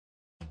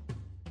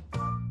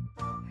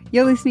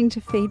You're listening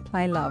to Feed,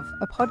 Play, Love,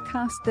 a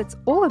podcast that's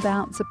all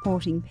about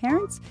supporting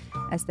parents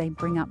as they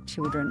bring up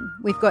children.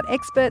 We've got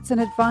experts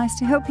and advice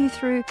to help you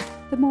through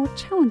the more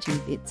challenging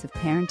bits of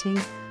parenting.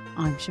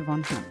 I'm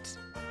Siobhan Hunt.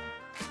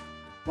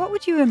 What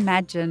would you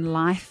imagine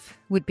life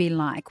would be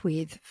like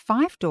with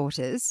 5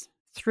 daughters,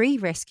 3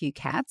 rescue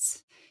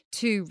cats,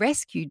 2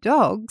 rescue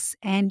dogs,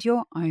 and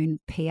your own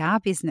PR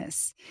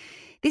business?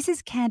 This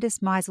is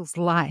Candice Meisels'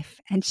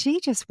 life, and she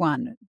just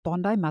won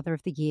Bondi Mother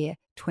of the Year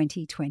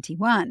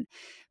 2021.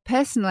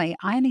 Personally,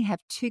 I only have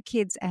 2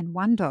 kids and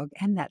 1 dog,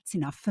 and that's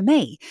enough for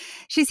me.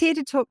 She's here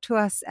to talk to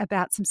us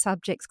about some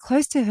subjects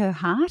close to her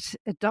heart,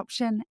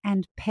 adoption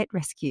and pet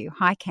rescue.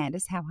 Hi,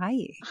 Candice. How are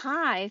you?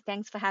 Hi,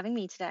 thanks for having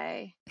me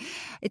today.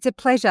 It's a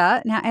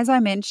pleasure. Now, as I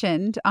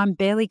mentioned, I'm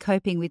barely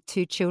coping with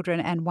 2 children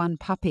and 1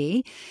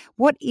 puppy.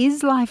 What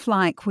is life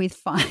like with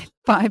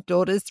five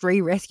daughters, 3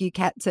 rescue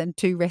cats and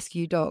 2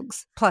 rescue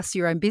dogs, plus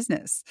your own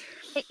business?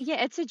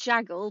 It's a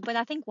juggle, but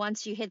I think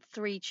once you hit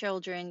 3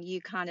 children,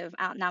 you kind of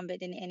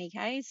outnumbered in any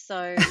case.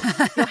 So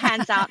your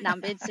hands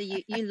outnumbered. So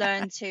you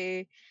learn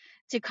to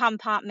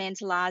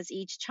compartmentalize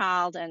each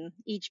child and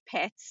each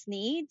pet's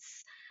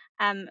needs.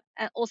 And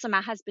also,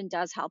 my husband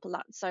does help a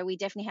lot. So we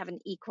definitely have an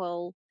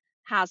equal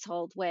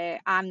household where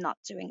I'm not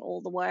doing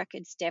all the work.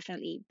 It's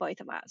definitely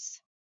both of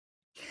us.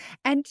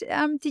 And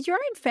did your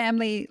own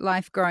family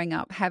life growing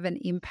up have an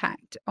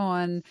impact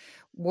on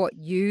what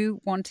you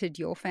wanted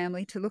your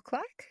family to look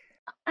like?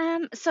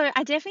 So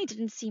I definitely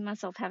didn't see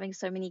myself having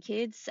so many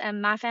kids.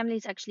 My family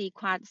is actually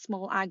quite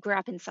small. I grew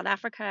up in South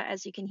Africa,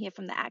 as you can hear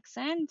from the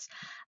accent.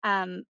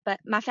 But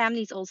my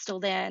family's all still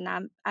there,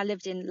 and I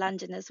lived in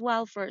London as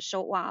well for a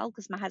short while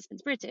because my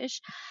husband's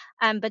British.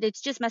 But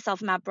it's just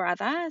myself and my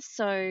brother.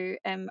 So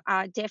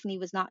I definitely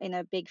was not in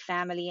a big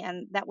family,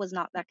 and that was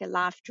not like a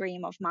life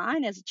dream of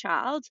mine as a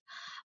child.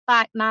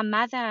 But my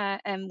mother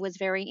was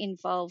very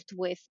involved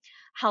with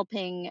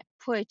helping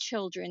poor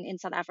children in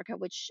South Africa,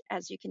 which,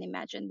 as you can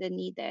imagine, the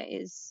need there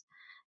is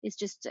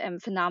just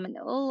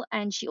phenomenal.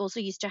 And she also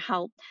used to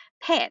help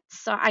pets.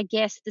 So I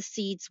guess the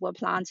seeds were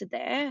planted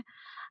there.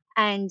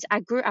 And I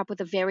grew up with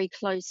a very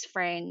close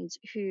friend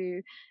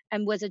who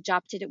was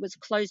adopted. It was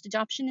closed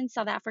adoption in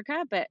South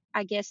Africa, but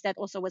I guess that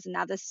also was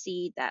another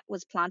seed that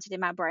was planted in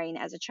my brain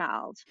as a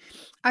child.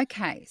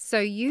 Okay, so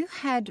you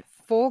had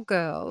 4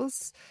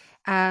 girls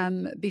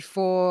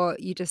before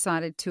you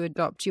decided to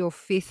adopt your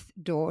 5th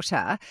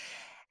daughter.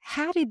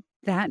 How did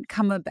that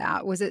come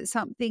about? Was it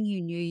something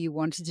you knew you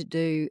wanted to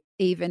do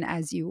even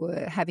as you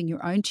were having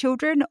your own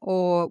children,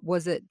 or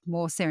was it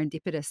more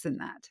serendipitous than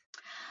that?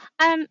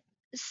 Um,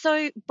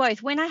 so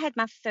both. When I had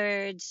my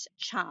 3rd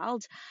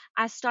child,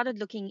 I started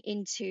looking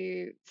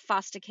into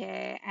foster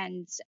care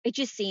and it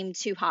just seemed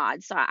too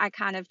hard. So I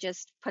kind of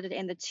just put it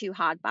in the too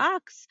hard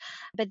box.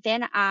 But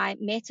then I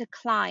met a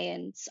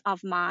client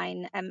of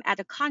mine at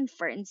a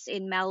conference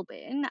in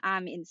Melbourne,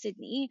 in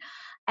Sydney,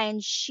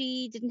 and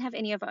she didn't have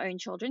any of her own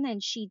children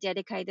and she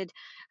dedicated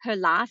her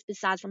life,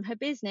 besides from her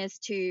business,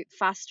 to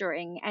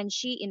fostering. And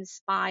she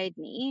inspired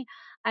me,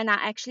 and I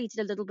actually did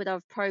a little bit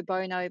of pro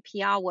bono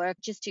PR work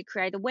just to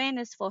create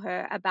awareness for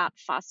her about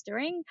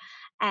fostering.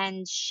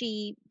 And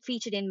she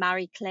featured in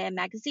Marie Claire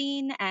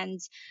magazine. And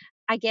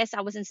I guess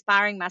I was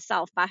inspiring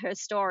myself by her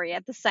story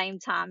at the same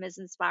time as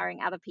inspiring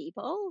other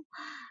people.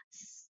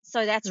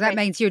 So that's That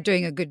means you're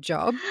doing a good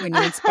job when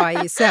you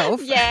inspire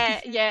yourself.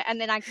 yeah. And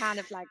then I kind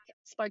of like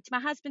spoke to my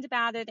husband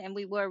about it, and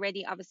we were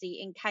already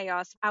obviously in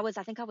chaos. I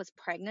think I was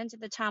pregnant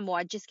at the time, or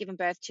I'd just given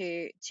birth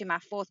to my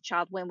 4th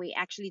child when we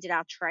actually did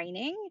our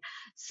training.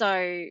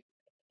 So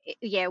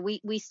yeah,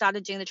 we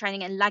started doing the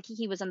training, and lucky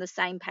he was on the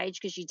same page,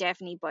 because you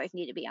definitely both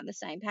need to be on the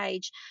same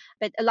page.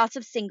 But lots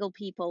of single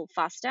people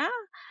foster,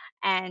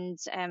 and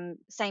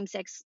same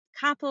sex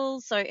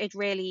couples. So it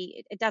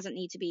doesn't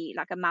need to be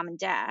like a mum and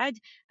dad,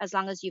 as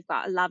long as you've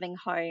got a loving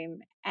home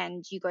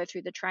and you go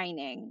through the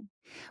training.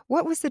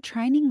 What was the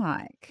training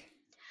like?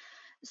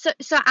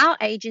 So our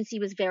agency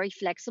was very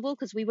flexible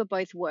because we were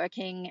both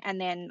working, and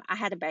then I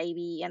had a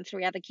baby and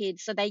 3 other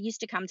kids. So they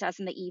used to come to us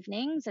in the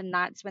evenings and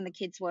nights when the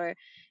kids were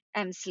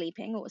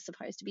sleeping, or were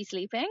supposed to be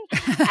sleeping.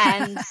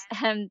 And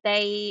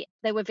they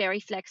were very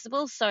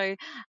flexible. So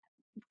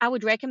I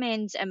would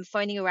recommend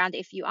phoning around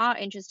if you are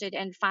interested,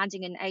 and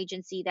finding an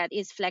agency that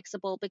is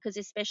flexible, because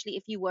especially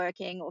if you're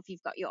working or if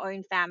you've got your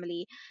own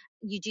family,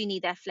 you do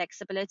need that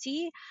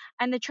flexibility.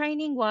 And the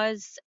training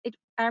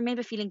I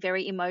remember feeling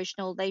very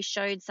emotional. They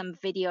showed some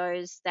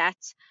videos that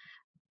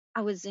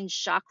I was in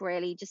shock,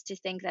 really, just to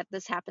think that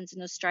this happens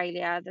in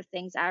Australia. The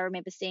things I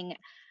remember seeing,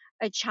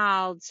 a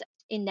child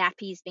in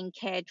nappies being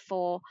cared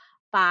for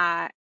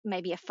by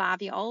maybe a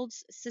 5-year-old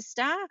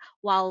sister,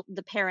 while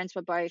the parents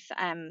were both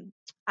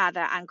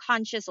either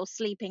unconscious or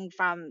sleeping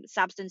from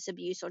substance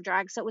abuse or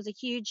drugs. So it was a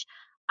huge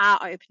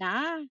eye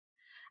opener.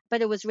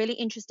 but it was really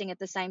interesting at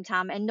the same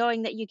time. And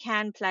knowing that you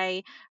can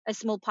play a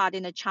small part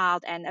in a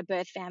child and a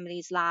birth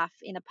family's life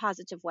in a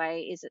positive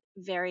way is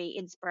very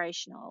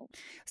inspirational.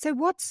 So,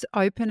 what's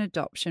open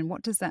adoption?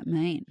 What does that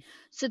mean?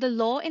 So the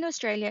law in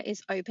Australia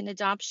is open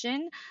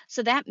adoption.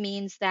 So that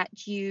means that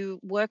you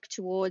work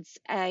towards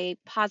a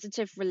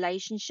positive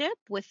relationship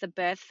with the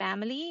birth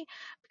family,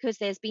 because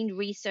there's been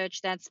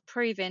research that's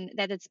proven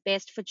that it's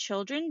best for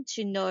children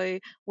to know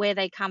where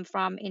they come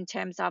from in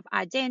terms of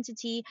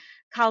identity,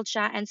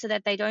 culture, and so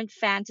that they don't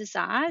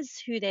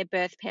fantasize who their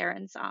birth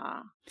parents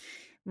are.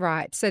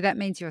 Right. So that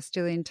means you're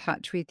still in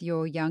touch with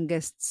your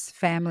youngest's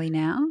family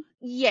now?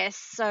 Yes,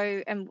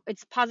 so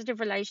it's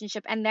positive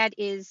relationship, and that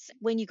is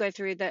when you go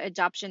through the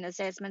adoption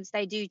assessments,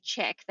 they do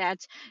check that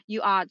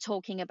you are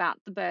talking about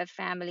the birth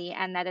family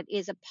and that it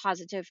is a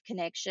positive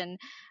connection.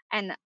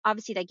 And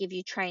obviously, they give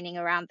you training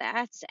around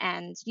that,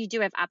 and you do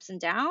have ups and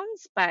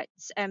downs, but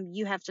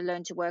you have to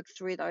learn to work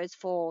through those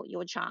for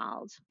your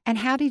child. And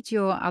how did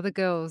your other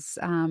girls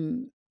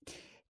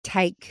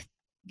take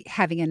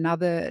having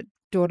another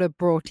daughter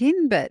brought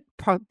in, but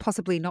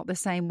possibly not the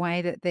same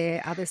way that their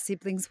other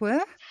siblings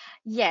were?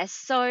 Yes.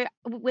 So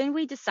when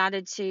we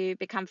decided to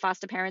become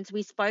foster parents,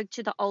 we spoke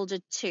to the older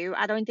two.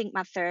 I don't think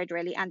my third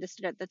really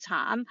understood at the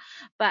time,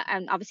 but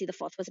obviously the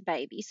fourth was a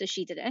baby, so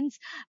she didn't.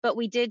 But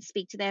we did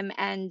speak to them,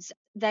 and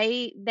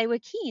they were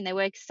keen. They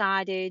were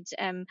excited.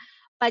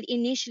 But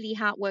initially,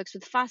 how it works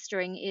with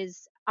fostering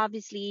is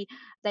obviously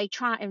they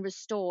try and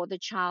restore the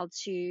child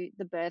to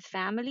the birth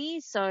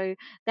family. So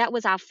that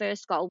was our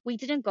first goal. We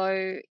didn't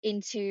go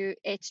into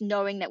it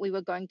knowing that we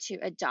were going to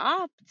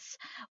adopt.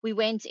 We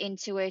went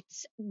into it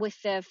with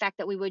the fact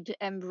that we would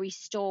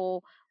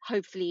restore,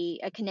 hopefully,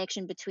 a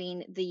connection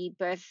between the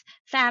birth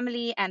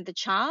family and the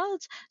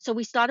child. So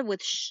we started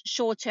with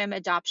short term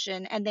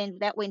adoption, and then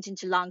that went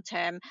into long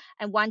term.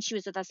 And once she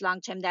was with us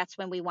long term, that's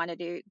when we wanted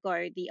to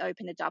go the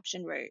open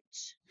adoption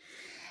route.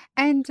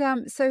 And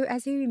so,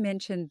 as you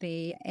mentioned,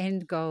 the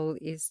end goal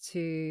is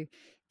to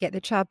get the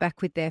child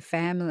back with their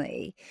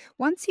family.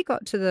 Once you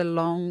got to the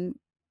long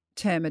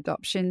term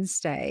adoption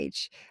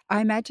stage,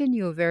 I imagine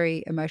you were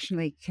very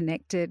emotionally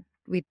connected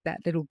with that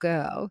little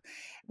girl.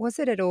 Was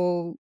it at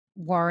all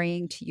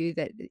worrying to you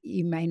that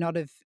you may not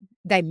have,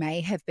 they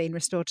may have been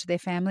restored to their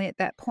family at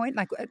that point?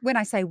 Like when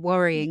I say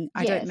worrying,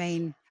 I don't Yes.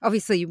 mean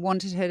obviously you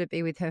wanted her to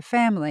be with her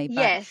family,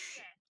 but Yes.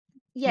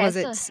 was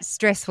Yes. it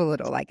stressful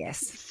at all, I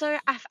guess? So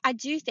I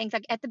do think,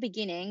 like, at the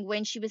beginning,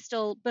 when she was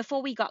still,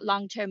 before we got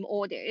long-term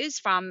orders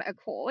from a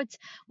court,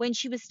 when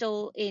she was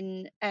still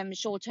in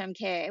short-term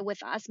care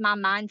with us, my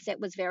mindset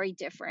was very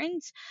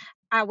different.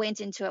 I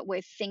went into it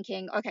with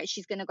thinking, okay,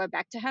 she's going to go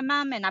back to her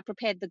mum, and I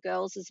prepared the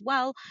girls as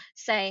well,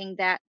 saying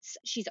that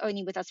she's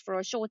only with us for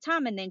a short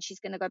time, and then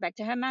she's going to go back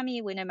to her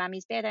mummy when her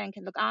mummy's better and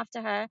can look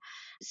after her.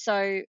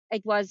 So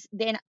it was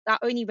then I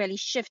only really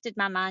shifted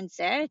my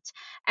mindset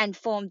and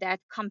formed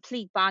that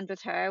complete bond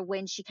with her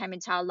when she came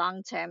into our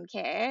long-term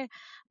care,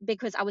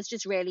 because I was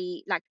just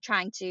really like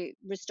trying to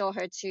restore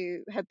her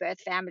to her birth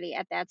family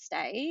at that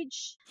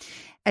stage.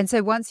 And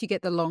so once you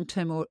get the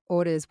long-term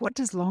orders, what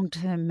does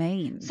long-term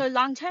mean? So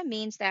long term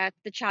means that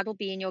the child will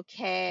be in your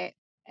care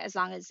as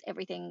long as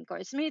everything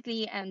goes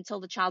smoothly until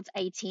the child's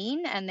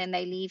 18, and then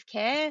they leave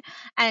care.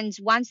 And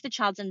once the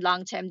child's in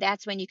long term,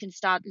 that's when you can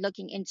start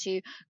looking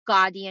into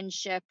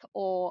guardianship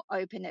or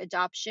open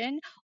adoption,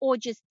 or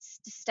just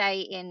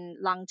stay in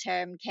long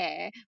term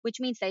care, which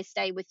means they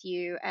stay with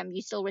you.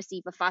 You still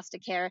receive a foster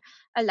care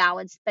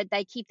allowance, but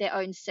they keep their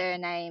own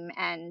surname,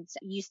 and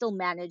you still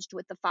managed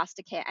with the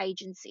foster care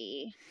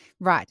agency.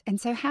 Right. And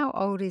so how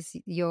old is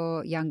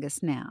your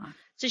youngest now?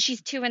 So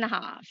she's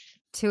 2.5.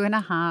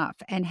 2.5.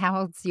 And how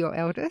old's your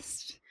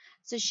eldest?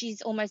 So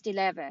she's almost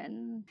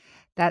 11.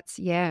 That's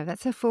yeah,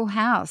 that's a full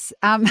house.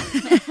 Yeah,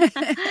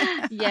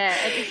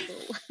 it is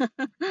full.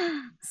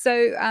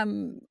 So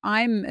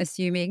I'm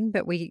assuming,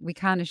 but we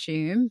can't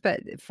assume,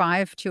 but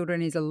 5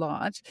 children is a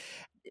lot.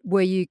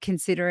 Were you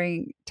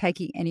considering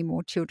taking any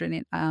more children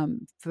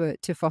in, for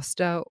to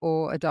foster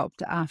or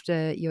adopt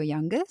after your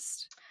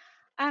youngest?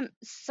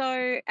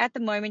 So at the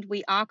moment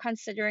we are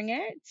considering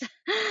it,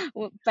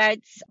 but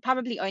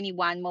probably only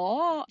one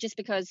more, just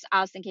because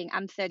I was thinking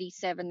I'm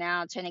 37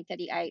 now, turning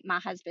 38. My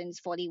husband's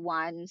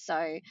 41,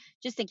 so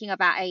just thinking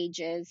of our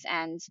ages,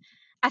 and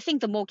I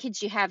think the more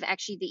kids you have,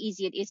 actually, the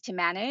easier it is to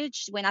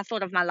manage. When I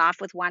thought of my life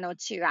with one or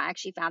two, I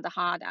actually found it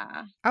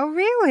harder. Oh,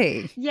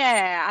 really?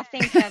 Yeah, I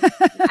think I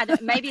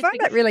don't. I Maybe it's find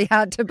that because really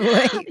hard to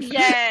believe.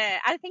 yeah,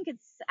 I think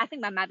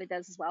my mother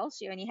does as well.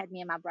 She only had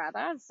me and my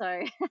brother, so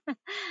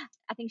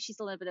I think she's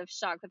still in a bit of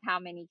shock with how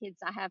many kids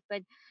I have.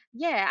 But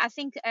yeah, I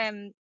think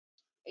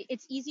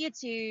it's easier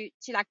to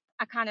like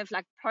I kind of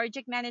like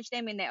project manage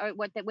them in their own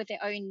with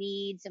their own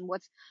needs, and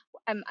what's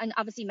and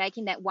obviously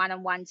making that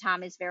one-on-one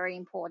time is very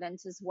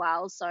important as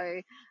well.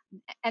 So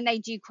and they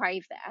do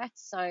crave that.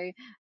 So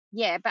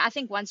Yeah, but I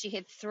think once you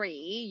hit 3,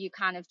 you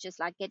kind of just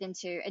like get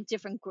into a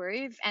different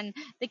groove, and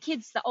the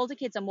older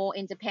kids are more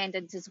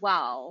independent as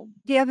well.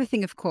 The other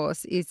thing, of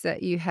course, is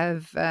that you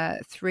have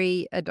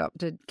 3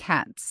 adopted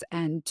cats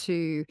and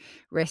 2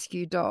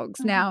 rescue dogs.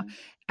 Now,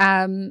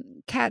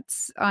 Mhm.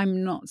 cats,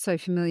 I'm not so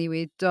familiar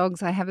with.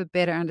 Dogs, I have a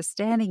better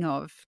understanding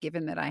of,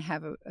 given that I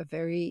have a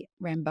very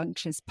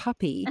rambunctious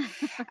puppy.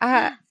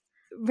 Uh,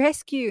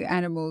 Rescue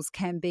animals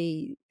can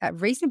be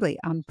reasonably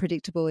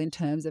unpredictable in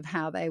terms of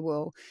how they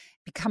will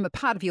become a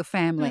part of your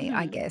family,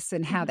 I Mhm. guess,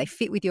 and how they Mhm.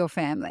 fit with your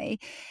family.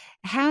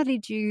 How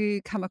did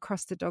you come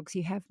across the dogs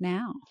you have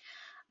now?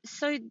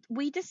 So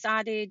we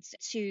decided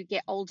to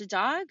get older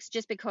dogs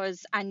just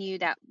because I knew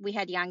that we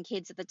had young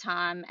kids at the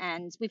time,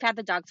 and we've had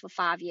the dogs for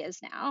 5 years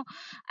now.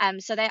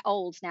 So they're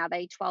old now,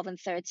 they're 12 and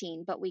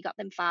 13, but we got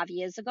them 5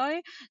 years ago.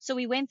 So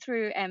we went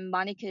through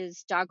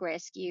Monica's dog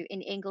rescue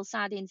in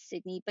Ingleside in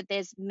Sydney, but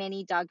there's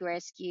many dog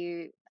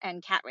rescue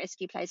and cat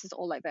rescue places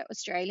all over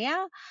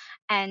Australia.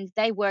 And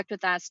they worked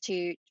with us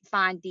to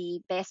find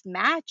the best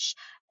match,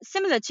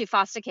 similar to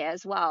foster care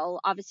as well.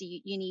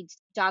 Obviously, you need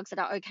dogs that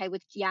are okay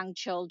with young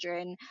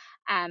children.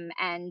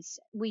 And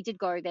we did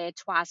go there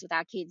twice with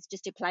our kids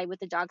just to play with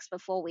the dogs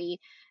before we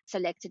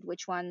selected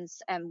which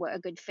ones were a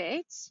good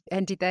fit.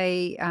 And did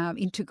they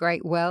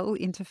integrate well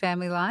into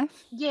family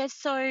life? Yeah,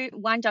 so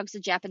one dog's a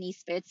Japanese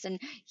Spitz, and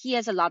he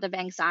has a lot of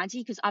anxiety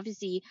because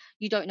obviously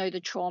you don't know the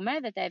trauma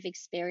that they've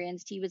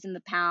experienced. He was in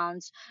the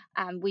pound.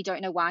 We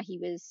don't know why he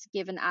was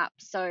given up.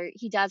 So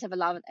he does have a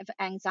lot of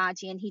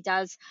anxiety, and he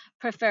does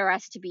prefer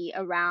us to be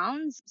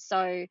around.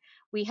 So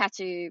we had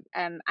to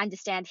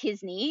understand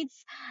his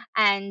needs.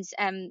 And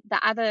the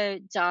other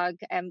dog,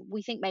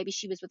 we think maybe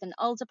she was with an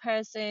older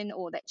person,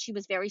 or that she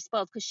was very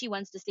spoiled because she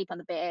wants to sleep on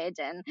the bed,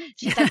 and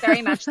she's like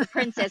very much the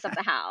princess of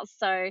the house.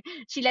 So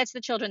she lets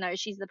the children know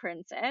she's the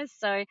princess.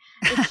 So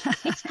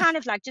it's kind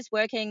of like just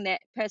working their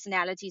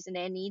personalities and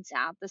their needs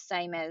out the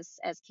same as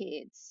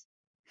kids.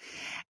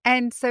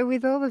 And so,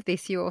 with all of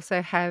this, you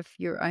also have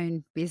your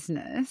own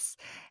business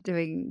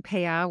doing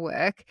PR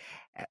work.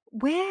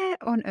 Where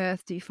on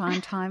earth do you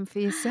find time for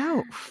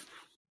yourself?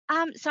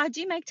 So I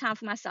do make time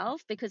for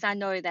myself because I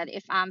know that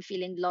if I'm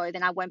feeling low,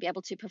 then I won't be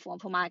able to perform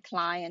for my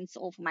clients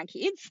or for my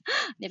kids.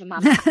 Never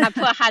mind my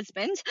poor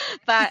husband.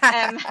 But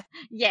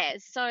yeah,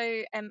 so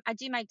I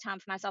do make time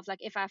for myself. Like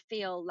if I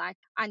feel like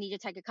I need to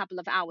take a couple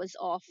of hours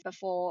off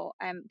before,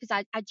 because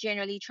I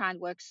generally try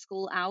and work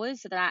school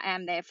hours so that I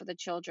am there for the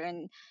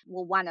children.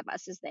 Well, one of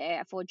us is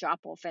there for drop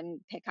off and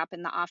pick up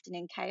in the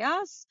afternoon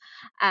chaos,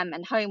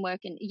 and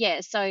homework, and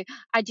yeah. So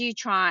I do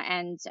try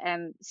and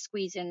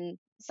squeeze in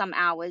some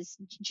hours,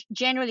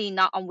 generally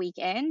not on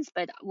weekends,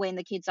 but when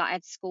the kids are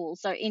at school.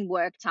 So in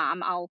work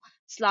time, I'll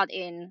slot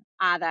in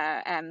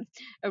either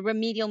a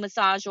remedial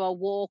massage or a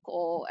walk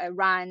or a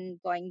run,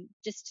 going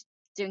just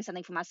doing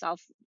something for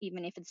myself,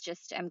 even if it's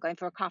just going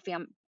for a coffee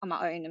on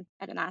my own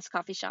at a nice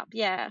coffee shop.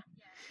 Yeah.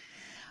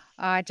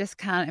 I just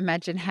can't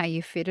imagine how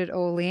you fit it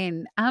all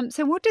in.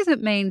 So, what does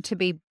it mean to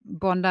be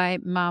Bondi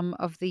Mum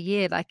of the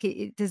Year? Like,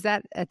 does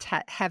that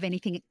have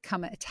anything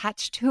come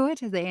attached to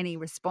it? Are there any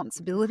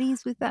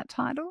responsibilities with that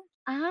title?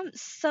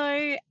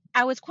 So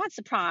I was quite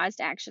surprised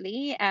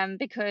actually,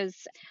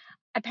 because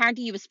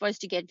apparently you were supposed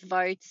to get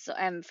votes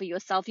for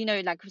yourself.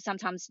 Like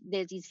sometimes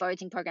there's these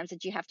voting programs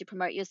that you have to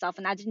promote yourself,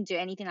 and I didn't do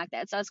anything like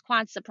that. So I was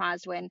quite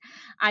surprised when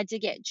I did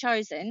get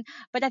chosen.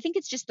 But I think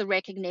it's just the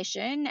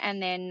recognition,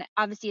 and then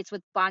obviously it's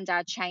with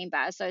Bondi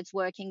Chamber, so it's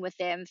working with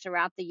them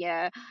throughout the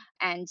year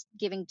and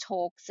giving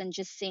talks and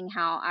just seeing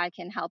how I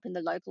can help in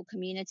the local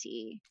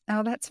community.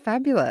 Oh, that's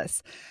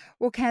fabulous.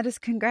 Well, Candice,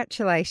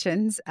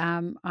 congratulations.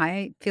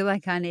 I feel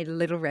like I need a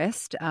little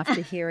rest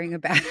after hearing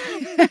about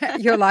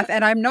your life,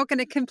 and I'm not going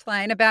to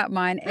complain about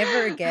mine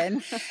ever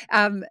again,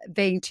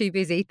 being too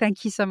busy.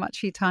 Thank you so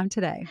much for your time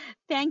today.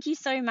 Thank you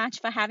so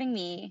much for having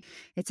me.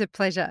 It's a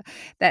pleasure.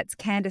 That's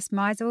Candice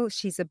Meisels.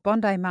 She's a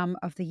Bondi Mum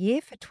of the Year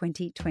for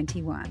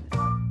 2021.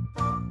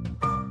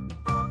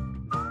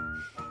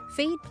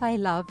 Feed, Play,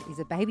 Love is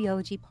a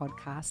babyology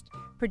podcast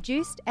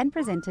produced and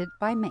presented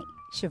by me,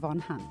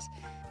 Siobhan Hunt.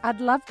 I'd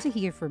love to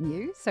hear from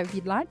you, so if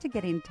you'd like to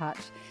get in touch,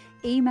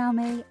 email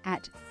me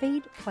at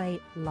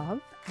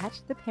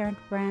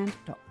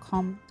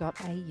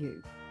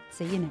feedplaylove@theparentbrand.com.au.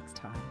 See you next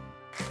time.